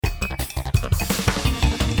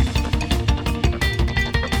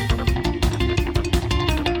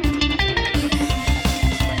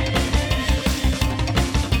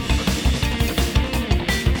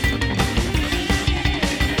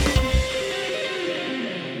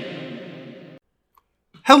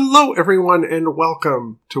Hello, everyone, and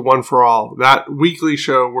welcome to One for All, that weekly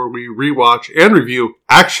show where we rewatch and review,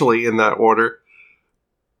 actually in that order,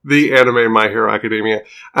 the anime My Hero Academia.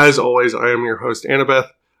 As always, I am your host,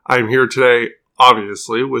 Annabeth. I am here today,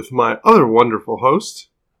 obviously, with my other wonderful host,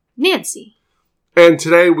 Nancy. And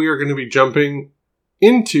today we are going to be jumping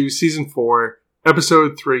into Season 4,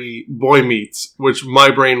 Episode 3, Boy Meets, which my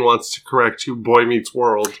brain wants to correct to Boy Meets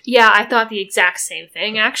World. Yeah, I thought the exact same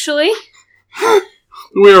thing, actually.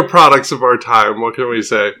 We are products of our time, what can we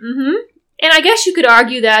say? Mm-hmm. And I guess you could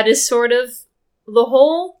argue that is sort of the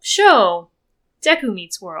whole show. Deku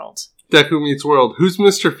Meets World. Deku Meets World. Who's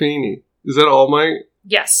Mr. Feeney? Is that All Might?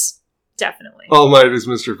 Yes, definitely. All Might is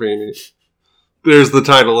Mr. Feeney. There's the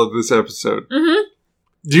title of this episode. Mm-hmm.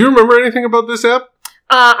 Do you remember anything about this ep?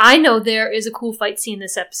 I know there is a cool fight scene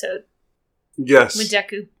this episode. Yes. With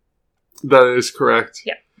Deku. That is correct.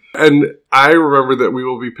 Yeah. And I remember that we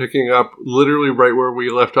will be picking up literally right where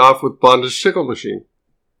we left off with Bondage Tickle Machine.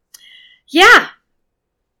 Yeah.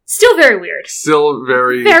 Still very weird. Still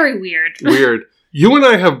very... Very weird. Weird. You and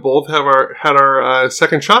I have both had our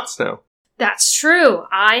second shots now. That's true.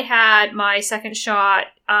 I had my second shot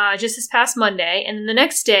just this past Monday, and then the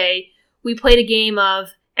next day we played a game of,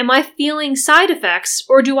 am I feeling side effects,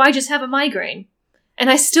 or do I just have a migraine? And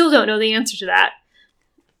I still don't know the answer to that.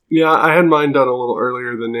 Yeah, I had mine done a little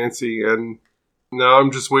earlier than Nancy, and now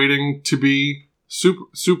I'm just waiting to be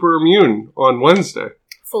super immune on Wednesday.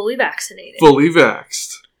 Fully vaccinated. Fully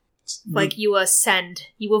vaxxed. Like you ascend.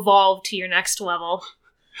 You evolve to your next level.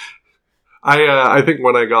 I think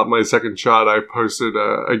when I got my second shot, I posted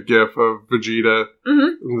a GIF of Vegeta.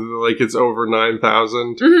 Mm-hmm. Like it's over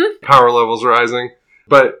 9,000. Mm-hmm. Power levels rising.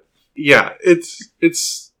 But yeah,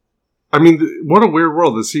 it's. I mean, what a weird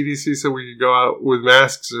world. The CDC said we could go out with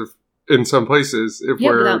masks in some places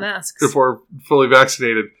without masks. If we're fully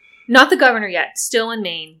vaccinated. Not the governor yet. Still in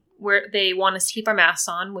Maine, where they want us to keep our masks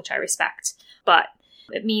on, which I respect. But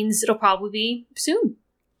it means it'll probably be soon.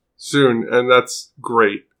 Soon, and that's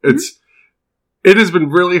great. It has been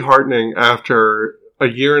really heartening after a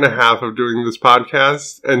year and a half of doing this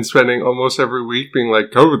podcast and spending almost every week being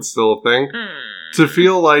like, COVID's still a thing, to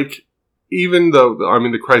feel like, even though, I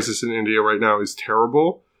mean, the crisis in India right now is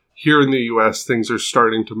terrible, here in the US, things are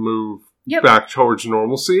starting to move back towards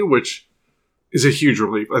normalcy, which is a huge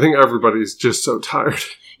relief. I think everybody's just so tired.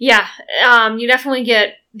 Yeah, you definitely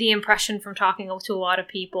get the impression from talking to a lot of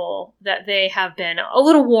people that they have been a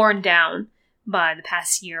little worn down by the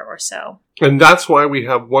past year or so. And that's why we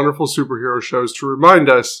have wonderful superhero shows to remind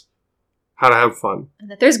us how to have fun. And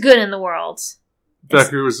that there's good in the world.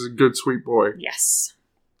 Deku is a good, sweet boy. Yes.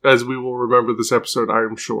 As we will remember this episode, I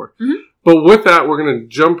am sure. Mm-hmm. But with that, we're going to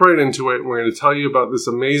jump right into it, and we're going to tell you about this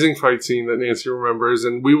amazing fight scene that Nancy remembers,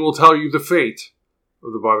 and we will tell you the fate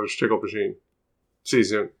of the Bondage Tickle Machine. See you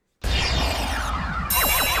soon.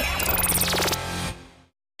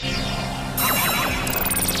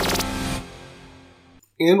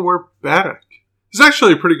 And we're back. It's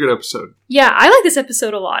actually a pretty good episode. Yeah, I like this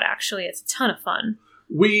episode a lot, actually. It's a ton of fun.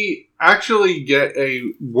 We actually get a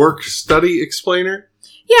work-study explainer.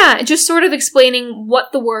 Yeah, just sort of explaining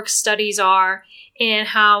what the work studies are and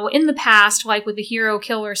how in the past, like with the hero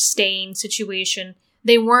killer Stain situation,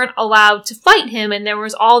 they weren't allowed to fight him and there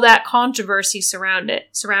was all that controversy surrounding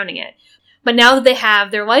it. But now that they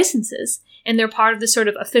have their licenses and they're part of the sort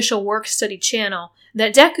of official work study channel,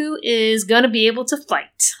 that Deku is going to be able to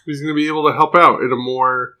fight. He's going to be able to help out in a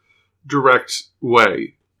more direct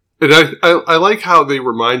way. And I like how they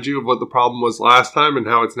remind you of what the problem was last time and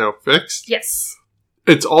how it's now fixed. Yes.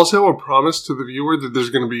 It's also a promise to the viewer that there's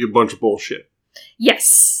going to be a bunch of bullshit.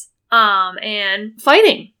 Yes. And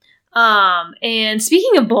fighting. And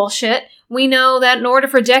speaking of bullshit, we know that in order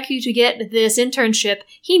for Deku to get this internship,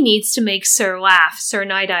 he needs to make Sir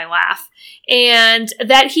Night-Eye laugh. And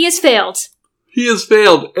that he has failed. He has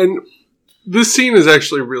failed. And this scene is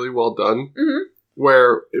actually really well done. Mm-hmm.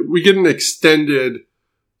 Where we get an extended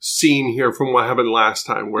scene here from what happened last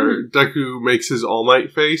time, where Deku makes his All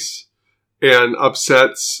Might face and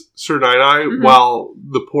upsets Sir Night-Eye while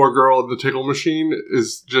the poor girl at the tickle machine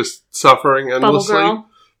is just suffering endlessly.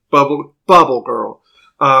 Bubble girl.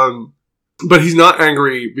 But he's not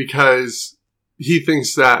angry because he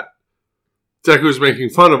thinks that Deku is making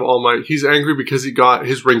fun of All Might. He's angry because he got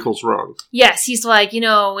his wrinkles wrong. Yes, he's like,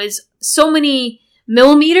 is so many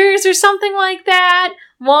millimeters or something like that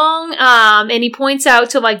long. And he points out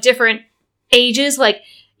to like different ages. Like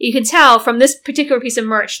you can tell from this particular piece of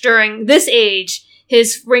merch during this age,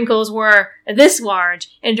 his wrinkles were this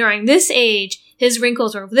large. And during this age, his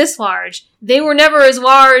wrinkles were this large. They were never as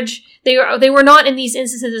large. They were not in these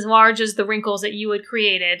instances as large as the wrinkles that you had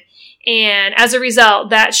created. And as a result,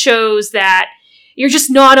 that shows that you're just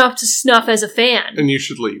not up to snuff as a fan. And you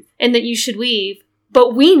should leave. And that you should leave.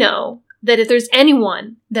 But we know that if there's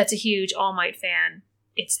anyone that's a huge All Might fan,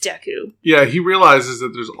 it's Deku. Yeah, he realizes that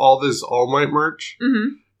there's all this All Might merch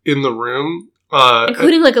in the room.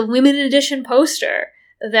 Including like a limited edition poster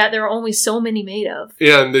that there are only so many made of.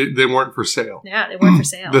 Yeah, and they weren't for sale. Yeah, they weren't for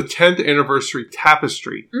sale. The 10th anniversary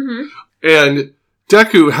tapestry. And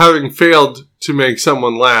Deku, having failed to make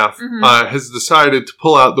someone laugh, has decided to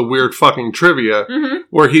pull out the weird fucking trivia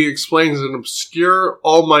where he explains an obscure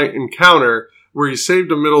All Might encounter where he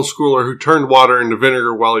saved a middle schooler who turned water into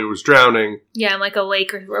vinegar while he was drowning. Yeah, in like a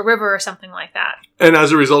lake or a river or something like that. And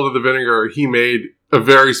as a result of the vinegar, he made a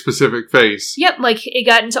very specific face. Yep, like it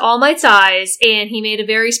got into All Might's eyes, and he made a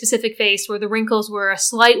very specific face where the wrinkles were a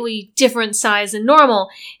slightly different size than normal.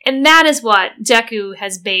 And that is what Deku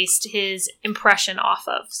has based his impression off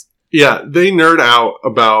of. Yeah, they nerd out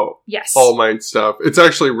about All Might stuff. It's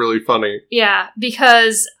actually really funny. Yeah,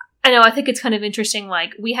 because I think it's kind of interesting,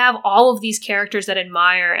 like, we have all of these characters that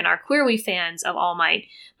admire and are clearly fans of All Might,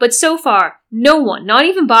 but so far, no one, not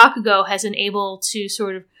even Bakugo, has been able to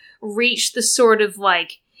sort of reach the sort of,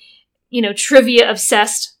 like,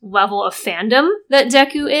 trivia-obsessed level of fandom that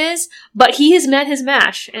Deku is, but he has met his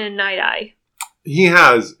match in Night Eye. He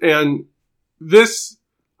has, and this,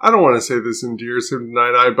 I don't want to say this endears him to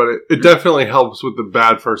Night Eye, but it definitely helps with the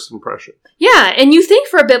bad first impression. Yeah, and you think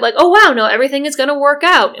for a bit like, oh wow, no, everything is going to work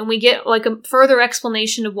out. And we get like a further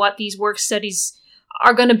explanation of what these work studies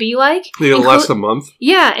are going to be like. It'll last a month.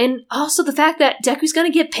 Yeah, and also the fact that Deku's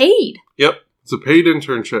going to get paid. Yep, it's a paid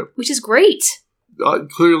internship. Which is great.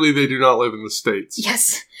 Clearly they do not live in the States.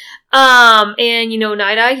 Yes. And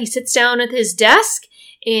Night Eye, he sits down at his desk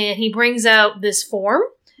and he brings out this form.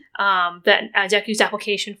 That Deku's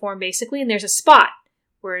application form, basically, and there's a spot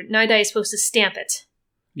where Night Eye is supposed to stamp it.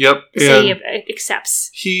 Yep. To say he accepts.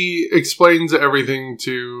 He explains everything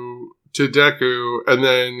to Deku, and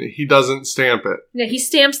then he doesn't stamp it. Yeah, he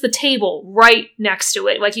stamps the table right next to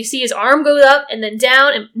it. Like, you see his arm go up and then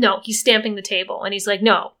down, and no, he's stamping the table. And he's like,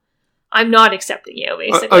 no, I'm not accepting you,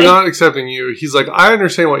 basically. I'm not accepting you. He's like, I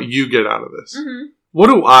understand what you get out of this. What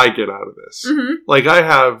do I get out of this? Like, I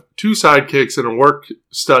have 2 sidekicks and a work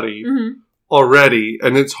study already,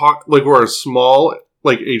 and it's hard, like, we're a small,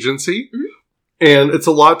 like, agency, and it's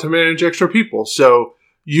a lot to manage extra people. So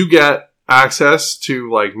you get access to,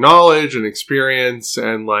 like, knowledge and experience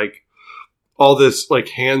and, like, all this, like,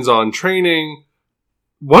 hands-on training.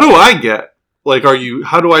 What do I get? Like,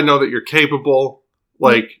 how do I know that you're capable?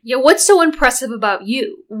 Like, yeah, what's so impressive about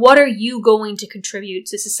you? What are you going to contribute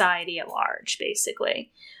to society at large,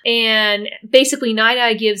 basically? And basically, Night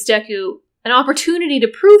Eye gives Deku an opportunity to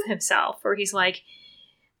prove himself, where he's like,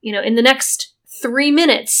 in the next 3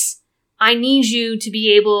 minutes, I need you to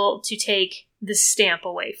be able to take this stamp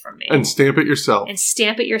away from me. And stamp it yourself.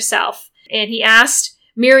 And he asked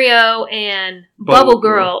Mirio and Bubble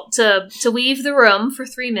Girl to leave the room for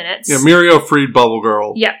 3 minutes. Yeah, Mirio freed Bubble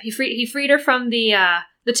Girl. Yep, he freed her from the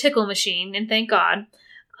tickle machine, and thank God.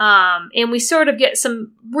 And we sort of get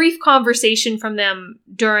some brief conversation from them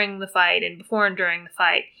during the fight and before and during the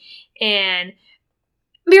fight. And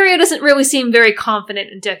Mirio doesn't really seem very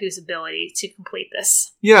confident in Deku's ability to complete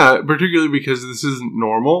this. Yeah, particularly because this isn't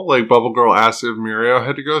normal. Like, Bubble Girl asked if Mirio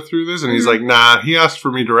had to go through this, and he's like, nah, he asked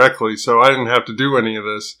for me directly, so I didn't have to do any of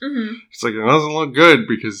this. It's like, it doesn't look good,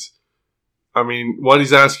 because, I mean, what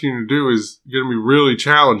he's asking you to do is going to be really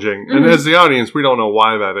challenging. And as the audience, we don't know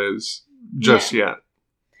why that is just yet.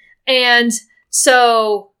 And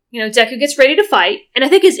so, Deku gets ready to fight. And I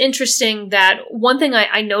think it's interesting that one thing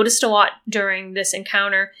I noticed a lot during this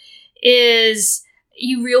encounter is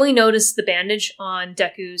you really notice the bandage on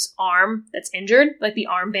Deku's arm that's injured, like the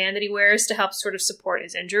armband that he wears to help sort of support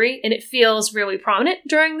his injury. And it feels really prominent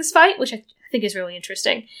during this fight, which I think is really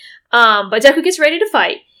interesting. But Deku gets ready to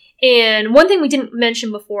fight. And one thing we didn't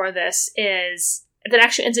mention before this is that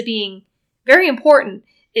actually ends up being very important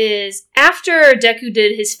is after Deku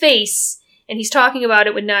did his face and he's talking about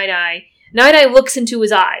it with Night Eye looks into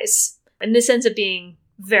his eyes. And this ends up being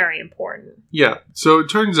very important. Yeah. So it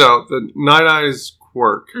turns out that Night Eye's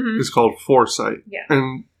quirk is called Foresight. Yeah.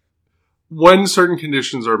 And when certain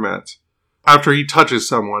conditions are met, after he touches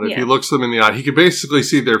someone, if he looks them in the eye, he can basically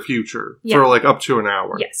see their future for like up to an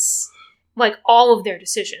hour. Yes. Like all of their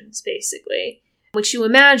decisions, basically. Which you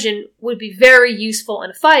imagine would be very useful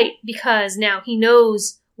in a fight because now he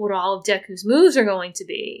knows what all of Deku's moves are going to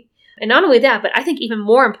be. And not only that, but I think even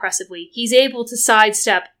more impressively, he's able to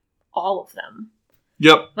sidestep all of them.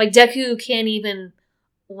 Yep. Like, Deku can't even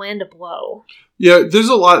land a blow. Yeah, there's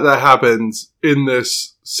a lot that happens in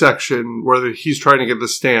this section where he's trying to get the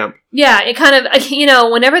stamp. Yeah, it kind of, you know,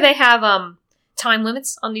 whenever they have time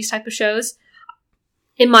limits on these type of shows,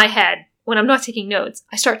 in my head, when I'm not taking notes,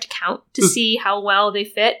 I start to count to see how well they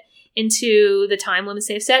fit into the time limits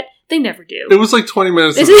they've set. They never do. It was like 20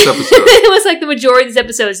 minutes of this episode. It was like the majority of these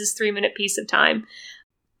episodes is 3-minute piece of time.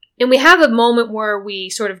 And we have a moment where we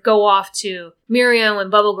sort of go off to Mirio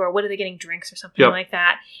and Bubble Girl. What are they getting? Drinks or something like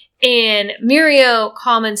that. And Mirio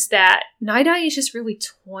comments that Night Eye is just really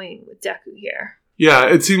toying with Deku here. Yeah,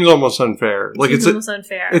 it seems almost unfair. It's almost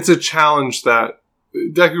unfair. It's a challenge that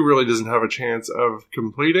Deku really doesn't have a chance of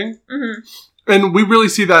completing. Mm-hmm. And we really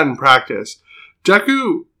see that in practice.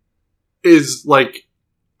 Deku is like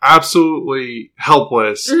absolutely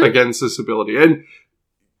helpless against this ability. And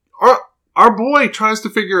our boy tries to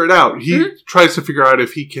figure it out. He tries to figure out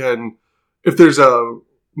if there's a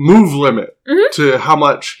move limit to how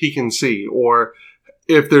much he can see, or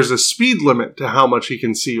if there's a speed limit to how much he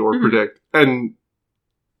can see or predict. And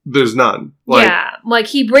there's none. Like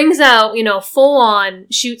he brings out, you know, full on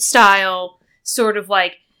shoot style, sort of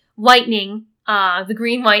like lightning, the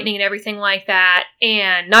green lightning and everything like that.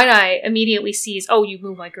 And Night Eye immediately sees, oh, you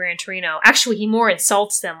move like Gran Torino. Actually, he more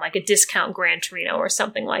insults them like a discount Gran Torino or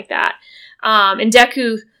something like that. And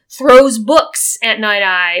Deku throws books at Night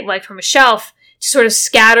Eye, like from a shelf, to sort of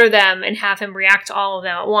scatter them and have him react to all of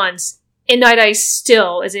them at once. And Night Eye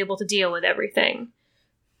still is able to deal with everything.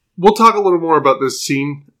 We'll talk a little more about this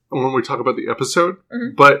scene when we talk about the episode.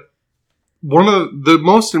 But one of the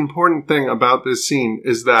most important thing about this scene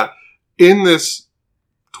is that in this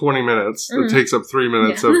 20 minutes, that takes up 3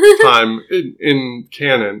 minutes of time in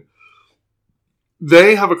canon,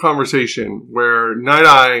 they have a conversation where Night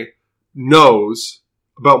Eye knows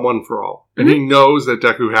about One For All. And he knows that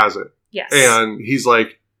Deku has it. Yes. And he's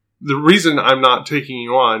like, the reason I'm not taking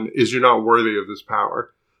you on is you're not worthy of this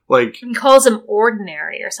power. Like, he calls him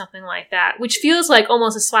ordinary or something like that, which feels like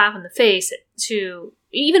almost a slap in the face to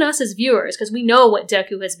even us as viewers, because we know what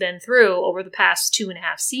Deku has been through over the past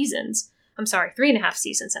 2.5 seasons. I'm sorry, 3.5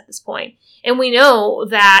 seasons at this point. And we know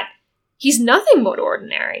that he's nothing but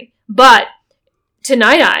ordinary. But to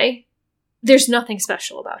Night Eye, there's nothing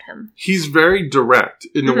special about him. He's very direct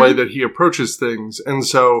in the way that he approaches things. And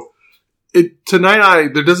so, to Night Eye,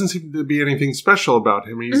 there doesn't seem to be anything special about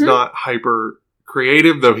him. He's not hyper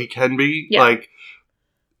creative, though he can be. Yeah. Like,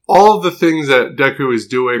 all of the things that Deku is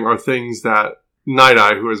doing are things that Night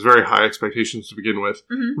Eye, who has very high expectations to begin with,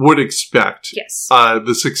 would expect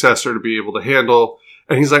the successor to be able to handle.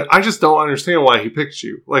 And he's like, I just don't understand why he picked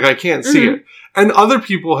you. Like, I can't see it. And other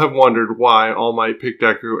people have wondered why All Might picked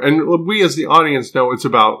Deku. And we as the audience know it's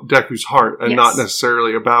about Deku's heart and not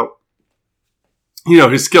necessarily about, you know,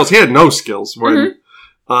 his skills. He had no skills when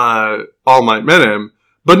All Might met him.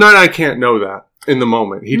 But Night Eye can't know that in the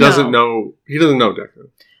moment. He doesn't know Deku.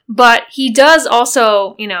 But he does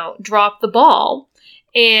also, you know, drop the ball.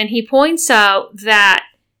 And he points out that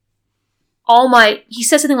All Might, he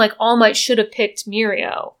says something like All Might should have picked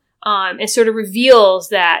Mirio. And sort of reveals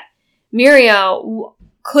that Mirio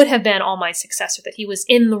could have been All Might's successor, that he was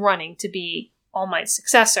in the running to be All Might's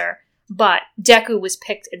successor, but Deku was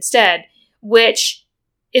picked instead, which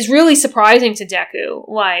is really surprising to Deku.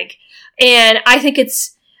 Like, and I think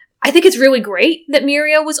it's really great that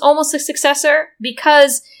Mirio was almost a successor,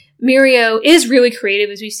 because Mirio is really creative,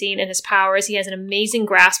 as we've seen, in his powers. He has an amazing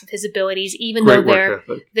grasp of his abilities, even though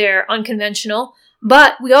they're unconventional.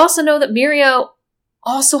 But we also know that Mirio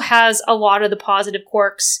also has a lot of the positive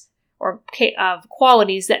quirks or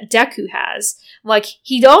qualities that Deku has. Like,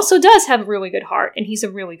 he also does have a really good heart, and he's a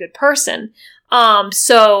really good person.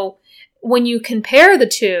 So when you compare the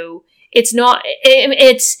two, it's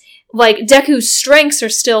like Deku's strengths are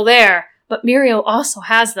still there, but Mirio also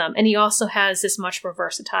has them, and he also has this much more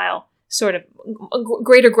versatile, sort of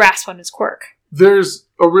greater grasp on his quirk. There's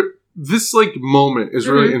this like moment is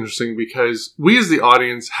really interesting, because we as the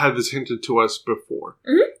audience had this hinted to us before.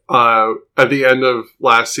 At the end of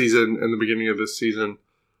last season and the beginning of this season,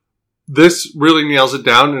 this really nails it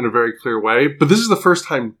down in a very clear way. But this is the first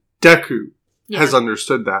time Deku has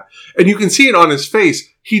understood that. And you can see it on his face.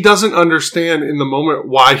 He doesn't understand in the moment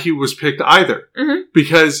why he was picked either.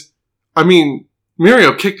 Because, I mean,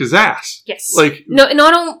 Mirio kicked his ass. Yes. Like, not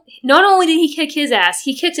only did he kick his ass,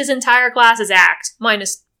 he kicked his entire class's act,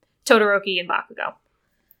 minus Todoroki and Bakugo.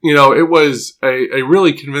 You know, it was a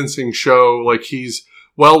really convincing show. Like, he's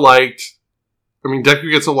well-liked. I mean,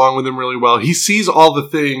 Deku gets along with him really well. He sees all the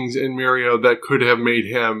things in Mirio that could have made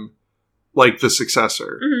him, like, the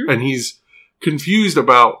successor. And he's confused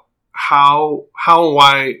about how and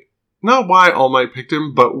why not why All Might picked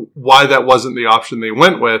him, but why that wasn't the option they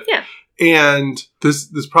went with. Yeah. And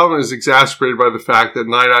this problem is exacerbated by the fact that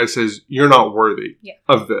Night Eye says, you're not worthy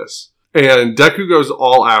of this. And Deku goes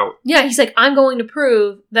all out. Yeah, he's like, I'm going to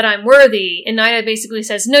prove that I'm worthy. And Night Eye basically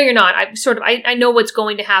says, no, you're not. I know what's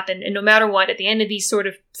going to happen. And no matter what, at the end of these sort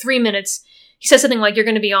of 3 minutes, he says something like, you're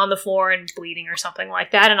going to be on the floor and bleeding or something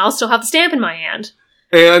like that. And I'll still have the stamp in my hand.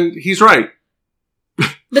 And he's right.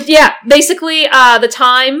 But yeah, basically, the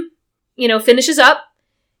time, finishes up.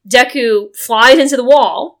 Deku flies into the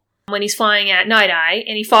wall when he's flying at Night Eye.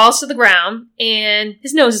 And he falls to the ground. And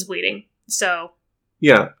his nose is bleeding. So...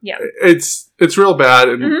 Yeah. It's real bad.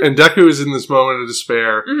 And Deku is in this moment of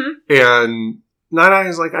despair. And Night Eye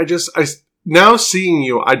is like, now seeing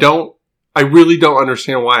you, I really don't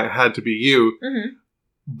understand why it had to be you.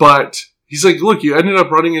 But he's like, look, you ended up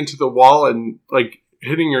running into the wall and like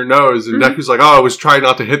hitting your nose. And Deku's like, oh, I was trying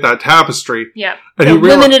not to hit that tapestry. Yeah. And the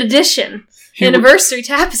limited edition. Anniversary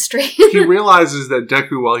tapestry. He realizes that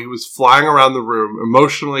Deku, while he was flying around the room,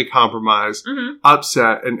 emotionally compromised,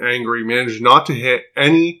 upset, and angry, managed not to hit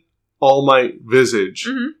any All Might visage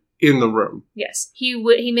in the room. Yes.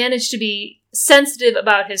 He managed to be sensitive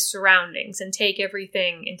about his surroundings and take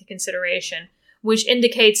everything into consideration, which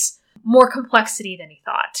indicates more complexity than he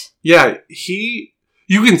thought. Yeah,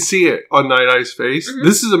 you can see it on Night Eye's face.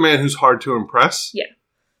 This is a man who's hard to impress. Yeah.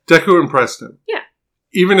 Deku impressed him. Yeah.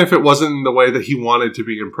 Even if it wasn't in the way that he wanted to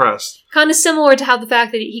be impressed. Kind of similar to how the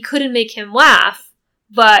fact that he couldn't make him laugh,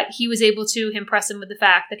 but he was able to impress him with the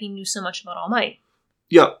fact that he knew so much about All Might.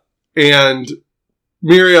 Yeah. And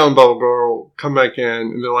Muriel and Bubble Girl come back in,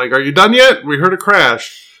 and they're like, are you done yet? We heard a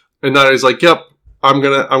crash. And Night Eye's like, yep, I'm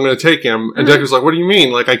gonna take him. And Deku's like, what do you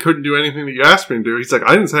mean? Like, I couldn't do anything that you asked me to do. He's like,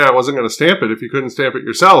 I didn't say I wasn't gonna stamp it if you couldn't stamp it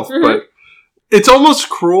yourself, but... It's almost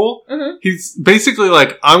cruel. He's basically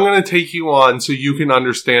like, I'm going to take you on so you can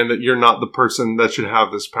understand that you're not the person that should have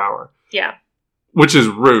this power. Yeah. Which is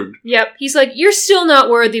rude. Yep. He's like, you're still not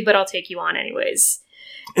worthy, but I'll take you on anyways.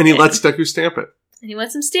 And he lets Deku stamp it. And he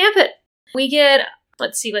lets him stamp it. We get,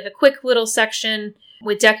 like a quick little section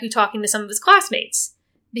with Deku talking to some of his classmates.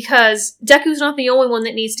 Because Deku's not the only one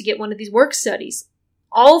that needs to get one of these work studies.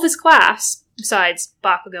 All of his class, besides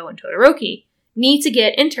Bakugo and Todoroki, need to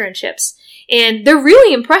get internships. And they're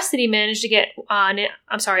really impressed that he managed to get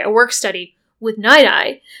a work study with Night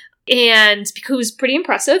Eye. And because it was pretty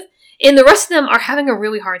impressive. And the rest of them are having a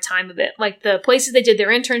really hard time of it. Like the places they did their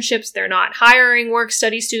internships, they're not hiring work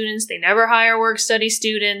study students. They never hire work study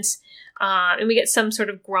students. And we get some sort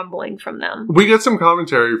of grumbling from them. We get some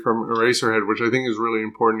commentary from Eraserhead, which I think is really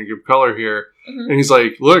important to give color here. And he's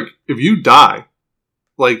like, look, if you die,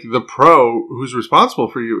 like, the pro who's responsible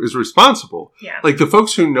for you is responsible. Yeah. Like, the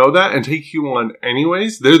folks who know that and take you on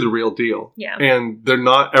anyways, they're the real deal. Yeah. And they're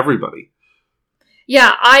not everybody.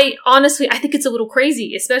 Yeah, I think it's a little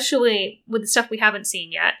crazy, especially with the stuff we haven't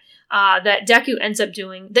seen yet, that Deku ends up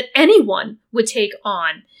doing, that anyone would take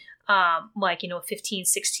on, a 15,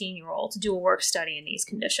 16-year-old to do a work study in these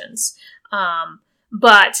conditions.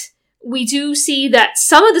 But we do see that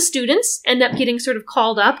some of the students end up getting sort of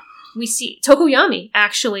called up. We see Tokoyami,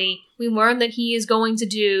 actually, we learn that he is going to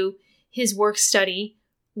do his work study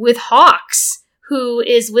with Hawks, who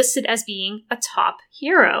is listed as being a top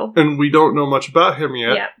hero. And we don't know much about him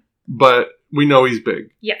yet, but we know he's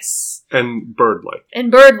big. Yes. And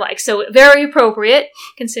bird-like. So very appropriate,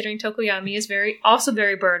 considering Tokoyami is also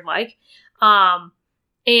very bird-like.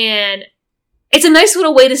 And it's a nice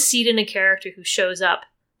little way to seed in a character who shows up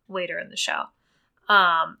later in the show.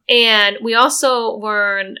 And we also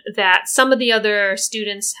learn that some of the other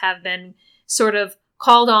students have been sort of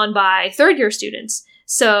called on by third-year students.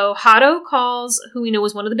 So Hato calls, who we know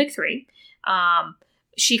is one of the big three.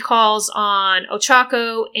 She calls on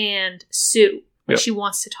Ochako and Sue. She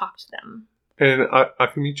wants to talk to them. And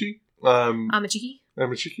Akamichi?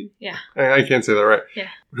 Amachiki? Yeah. I can't say that right. Yeah.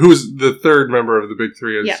 Who's the third member of the big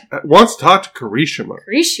three wants to talk to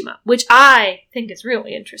Kirishima. Which I think is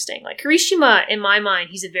really interesting. Like, Kirishima, in my mind,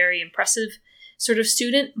 he's a very impressive sort of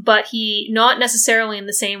student, but he not necessarily in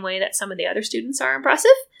the same way that some of the other students are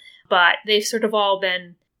impressive, but they've sort of all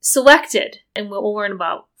been selected, and we'll learn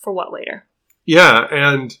about for what later. Yeah,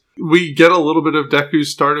 and we get a little bit of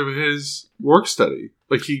Deku's start of his work study.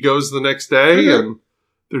 Like, he goes the next day, and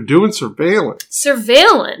they're doing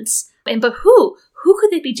surveillance. But who? Who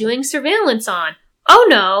could they be doing surveillance on? Oh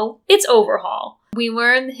no, it's Overhaul. We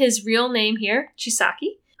learn his real name here,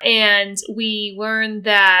 Chisaki. And we learn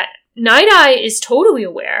that Night Eye is totally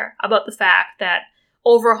aware about the fact that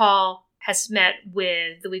Overhaul has met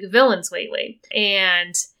with the League of Villains lately.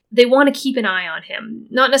 And they want to keep an eye on him.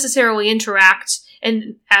 Not necessarily interact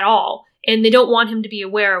at all and they don't want him to be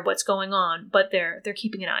aware of what's going on, but they're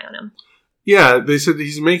keeping an eye on him. Yeah, they said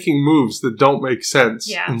he's making moves that don't make sense.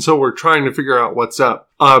 Yeah. And so we're trying to figure out what's up.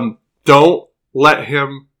 Don't let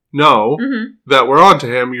him know that we're on to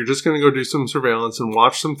him. You're just going to go do some surveillance and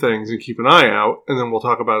watch some things and keep an eye out, and then we'll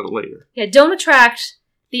talk about it later. Yeah, don't attract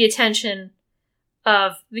the attention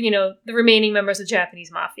of, the remaining members of the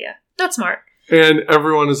Japanese mafia. Not smart. And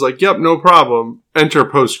everyone is like, yep, no problem. Enter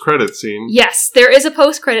post-credit scene. Yes, there is a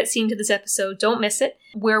post-credit scene to this episode, don't miss it,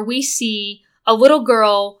 where we see a little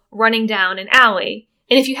girl running down an alley.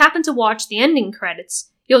 And if you happen to watch the ending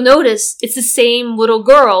credits, you'll notice it's the same little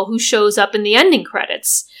girl who shows up in the ending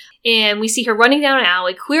credits. And we see her running down an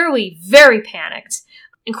alley, clearly very panicked,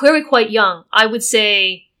 and clearly quite young. I would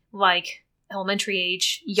say, like, elementary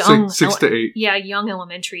age. Young. 6 to 8. Yeah, young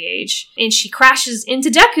elementary age. And she crashes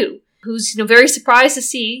into Deku, who's, very surprised to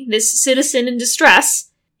see this citizen in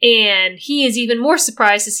distress. And he is even more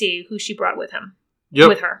surprised to see who she brought with him. Yep.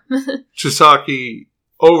 With her. Chisaki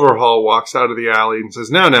Overhaul walks out of the alley and says,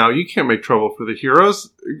 now, you can't make trouble for the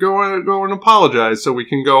heroes. Go and apologize so we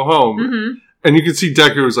can go home. Mm-hmm. And you can see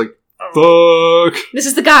Deku is like, fuck. This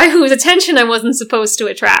is the guy whose attention I wasn't supposed to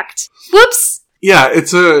attract. Whoops! Yeah,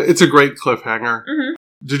 it's a great cliffhanger. Mm-hmm.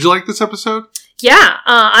 Did you like this episode? Yeah,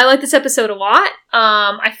 I like this episode a lot.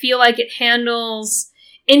 I feel like it handles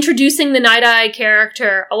introducing the Night Eye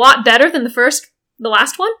character a lot better than the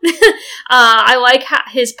last one. I like how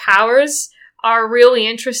his powers are really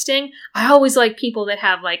interesting. I always like people that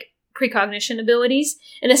have, like, precognition abilities,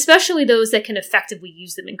 and especially those that can effectively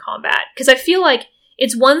use them in combat. Because I feel like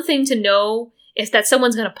it's one thing to know if that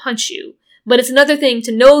someone's going to punch you, but it's another thing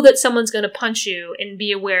to know that someone's going to punch you and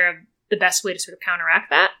be aware of the best way to sort of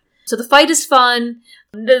counteract that. So the fight is fun.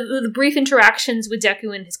 The brief interactions with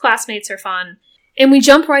Deku and his classmates are fun. And we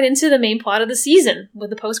jump right into the main plot of the season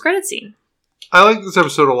with the post-credit scene. I like this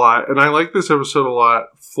episode a lot, and I like this episode a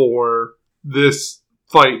lot for this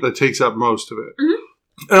fight that takes up most of it.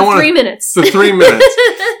 Mm-hmm. And 3 minutes. The 3 minutes.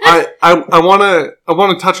 I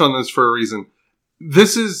want to touch on this for a reason.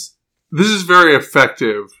 This is very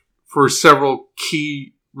effective for several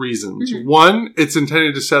key reasons. Mm-hmm. One, it's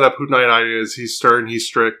intended to set up who Night Eye is. He's stern, he's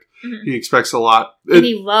strict, he expects a lot. And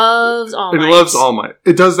he loves All Might. And he loves All Might.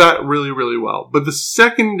 It does that really, really well. But the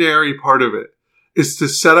secondary part of it is to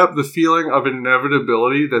set up the feeling of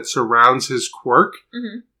inevitability that surrounds his quirk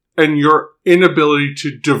and your inability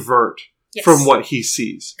to divert from what he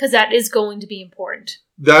sees. Because that is going to be important.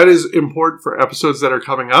 That is important for episodes that are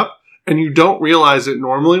coming up. And you don't realize it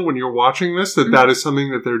normally when you're watching this, that is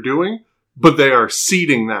something that they're doing. But they are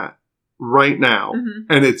seeding that right now.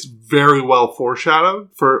 And it's very well foreshadowed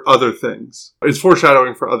for other things. It's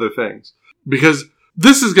foreshadowing for other things. Because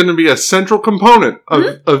this is going to be a central component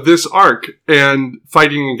of this arc and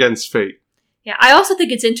fighting against fate. Yeah, I also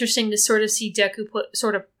think it's interesting to sort of see Deku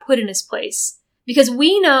put in his place. Because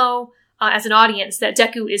we know, as an audience, that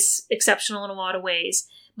Deku is exceptional in a lot of ways.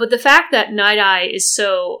 But the fact that Night Eye is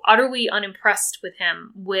so utterly unimpressed with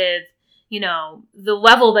him, with, the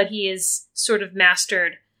level that he is sort of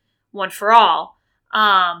mastered One for All,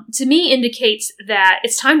 to me indicates that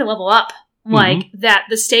it's time to level up. Like, that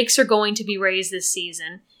the stakes are going to be raised this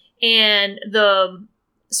season. And the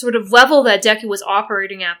sort of level that Deku was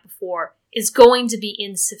operating at before is going to be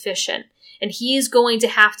insufficient. And he is going to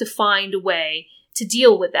have to find a way to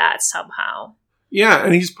deal with that somehow. Yeah,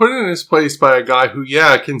 and he's put in his place by a guy who,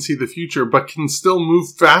 can see the future, but can still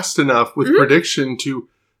move fast enough with prediction to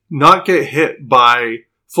not get hit by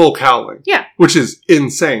full cowling. Yeah. Which is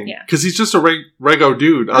insane. Yeah. Because he's just a rego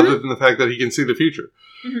dude, other than the fact that he can see the future.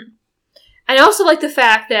 And I also like the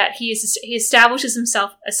fact that he establishes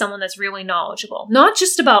himself as someone that's really knowledgeable. Not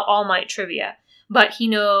just about All Might trivia, but he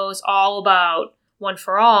knows all about One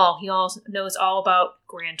for All. He also knows all about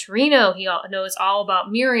Gran Torino. He knows all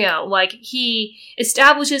about Miria. Like, he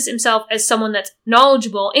establishes himself as someone that's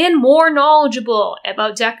knowledgeable and more knowledgeable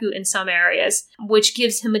about Deku in some areas, which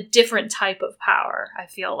gives him a different type of power, I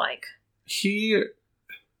feel like. He's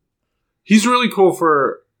really cool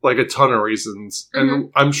for, like, a ton of reasons.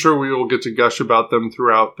 And I'm sure we will get to gush about them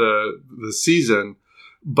throughout the season.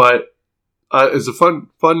 But as a fun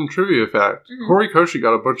trivia fact, Horikoshi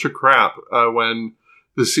got a bunch of crap when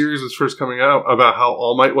the series was first coming out about how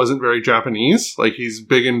All Might wasn't very Japanese. Like, he's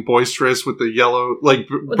big and boisterous with the yellow, like,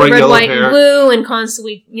 with bright the red, yellow white, hair. and blue, and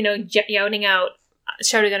constantly, shouting out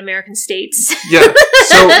American states. Yeah.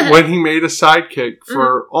 So when he made a sidekick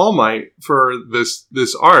for All Might for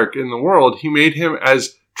this arc in the world, he made him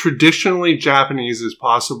as traditionally Japanese as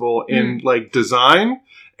possible in, like, design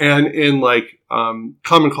and in, like,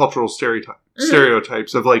 common cultural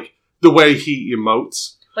stereotypes of, like, the way he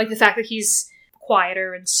emotes. Like the fact that he's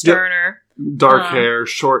quieter and sterner. Dark hair,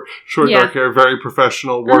 short dark hair, very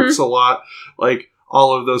professional, works a lot, like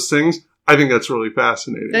all of those things. I think that's really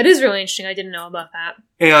fascinating. That is really interesting. I didn't know about that.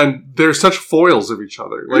 And they're such foils of each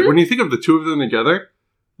other. Like when you think of the two of them together,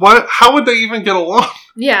 how would they even get along?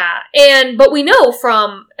 Yeah, but we know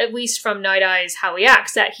at least from Night Eye's how he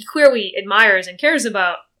acts, that he clearly admires and cares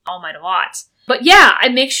about All Might a lot. But yeah,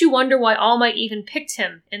 it makes you wonder why All Might even picked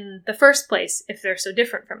him in the first place if they're so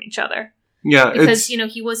different from each other. Yeah, because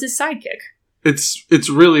he was his sidekick. It's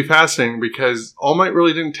really fascinating because All Might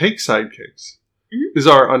really didn't take sidekicks. Is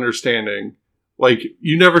our understanding. Like,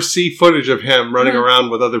 you never see footage of him running around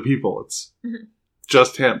with other people. It's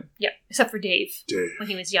just him. Yep, except for Dave. When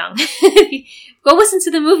he was young. Go listen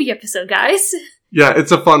to the movie episode, guys. Yeah,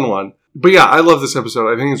 it's a fun one. But yeah, I love this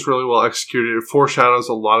episode. I think it's really well executed. It foreshadows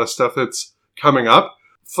a lot of stuff that's coming up.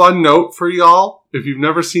 Fun note for y'all, if you've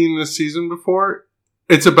never seen this season before,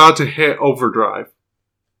 it's about to hit overdrive.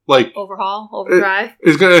 Like overdrive.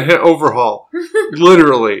 It's going to hit overhaul.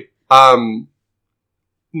 Literally.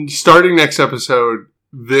 Starting next episode,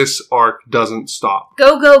 this arc doesn't stop.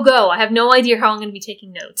 Go, go, go. I have no idea how I'm going to be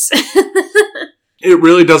taking notes. It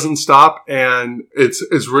really doesn't stop, and it's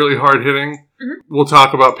really hard hitting. We'll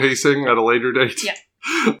talk about pacing at a later date.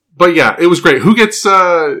 Yeah. But yeah, it was great. Who gets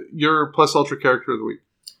your Plus Ultra character of the week?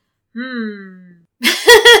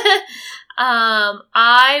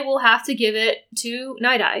 I will have to give it to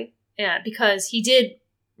Night Eye, because he did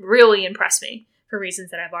really impress me. For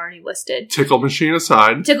reasons that I've already listed. Tickle Machine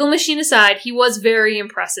aside, he was very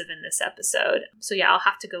impressive in this episode. So yeah, I'll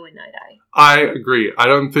have to go with Night Eye. I agree. I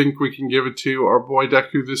don't think we can give it to our boy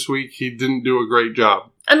Deku this week. He didn't do a great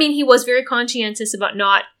job. I mean, he was very conscientious about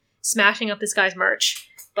not smashing up this guy's merch.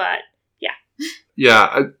 But, yeah.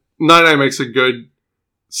 Yeah, Night Eye makes a good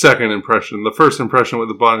second impression. The first impression with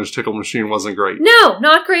the Bondage Tickle Machine wasn't great. No,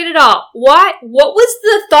 not great at all. What was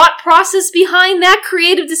the thought process behind that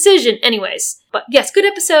creative decision? Anyways, but yes, good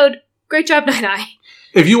episode. Great job, Night Eye.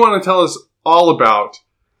 If you want to tell us all about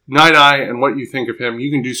Night Eye and what you think of him, you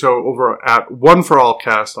can do so over at One For All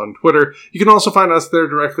Cast on Twitter. You can also find us there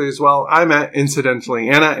directly as well. I'm at Incidentally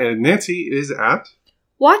Anna, and Nancy is at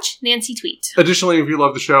Watch Nancy Tweet. Additionally, if you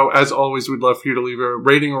love the show, as always, we'd love for you to leave a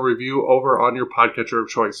rating or review over on your podcatcher of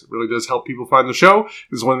choice. It really does help people find the show.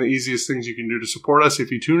 It's one of the easiest things you can do to support us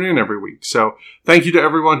if you tune in every week. So thank you to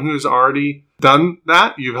everyone who has already done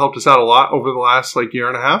that. You've helped us out a lot over the last year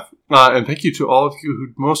and a half. And thank you to all of you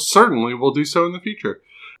who most certainly will do so in the future.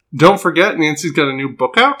 Don't forget, Nancy's got a new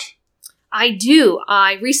book out. I do.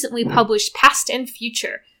 I recently published Past and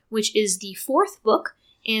Future, which is the 4th book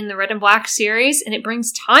in the Red and Black series, and it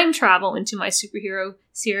brings time travel into my superhero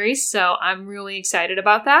series, so I'm really excited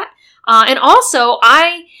about that. And also,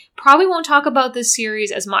 I probably won't talk about this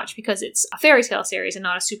series as much because it's a fairy tale series and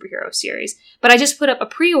not a superhero series, but I just put up a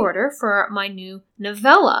pre-order for my new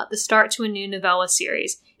novella, the start to a new novella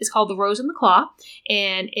series. It's called The Rose and the Claw,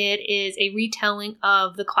 and it is a retelling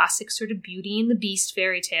of the classic sort of Beauty and the Beast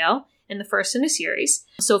fairy tale, and the first in a series.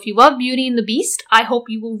 So if you love Beauty and the Beast, I hope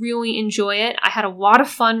you will really enjoy it. I had a lot of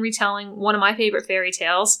fun retelling one of my favorite fairy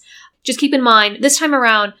tales. Just keep in mind, this time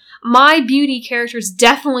around, my Beauty character is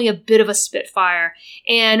definitely a bit of a spitfire,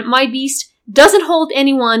 and my Beast doesn't hold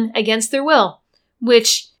anyone against their will,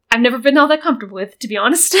 which I've never been all that comfortable with, to be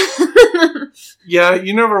honest. Yeah,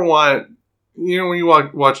 you never want... when you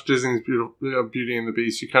watch Disney's Beauty and the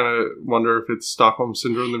Beast, you kind of wonder if it's Stockholm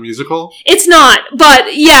Syndrome, the musical. It's not,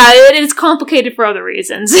 but yeah, it is complicated for other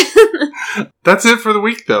reasons. That's it for the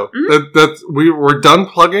week, though. We're done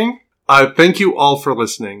plugging. Thank you all for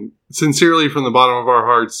listening. Sincerely, from the bottom of our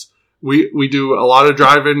hearts, we do a lot of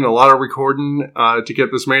driving and a lot of recording to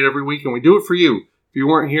get this made every week, and we do it for you. If you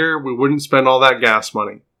weren't here, we wouldn't spend all that gas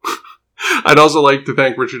money. I'd also like to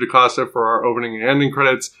thank Richard Acosta for our opening and ending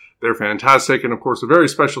credits. They're fantastic. And of course, a very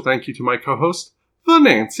special thank you to my co-host, the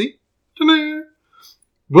Nancy. Ta-da!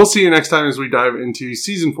 We'll see you next time as we dive into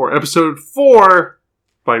Season 4, Episode 4,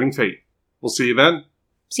 Fighting Fate. We'll see you then.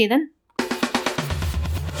 See you then.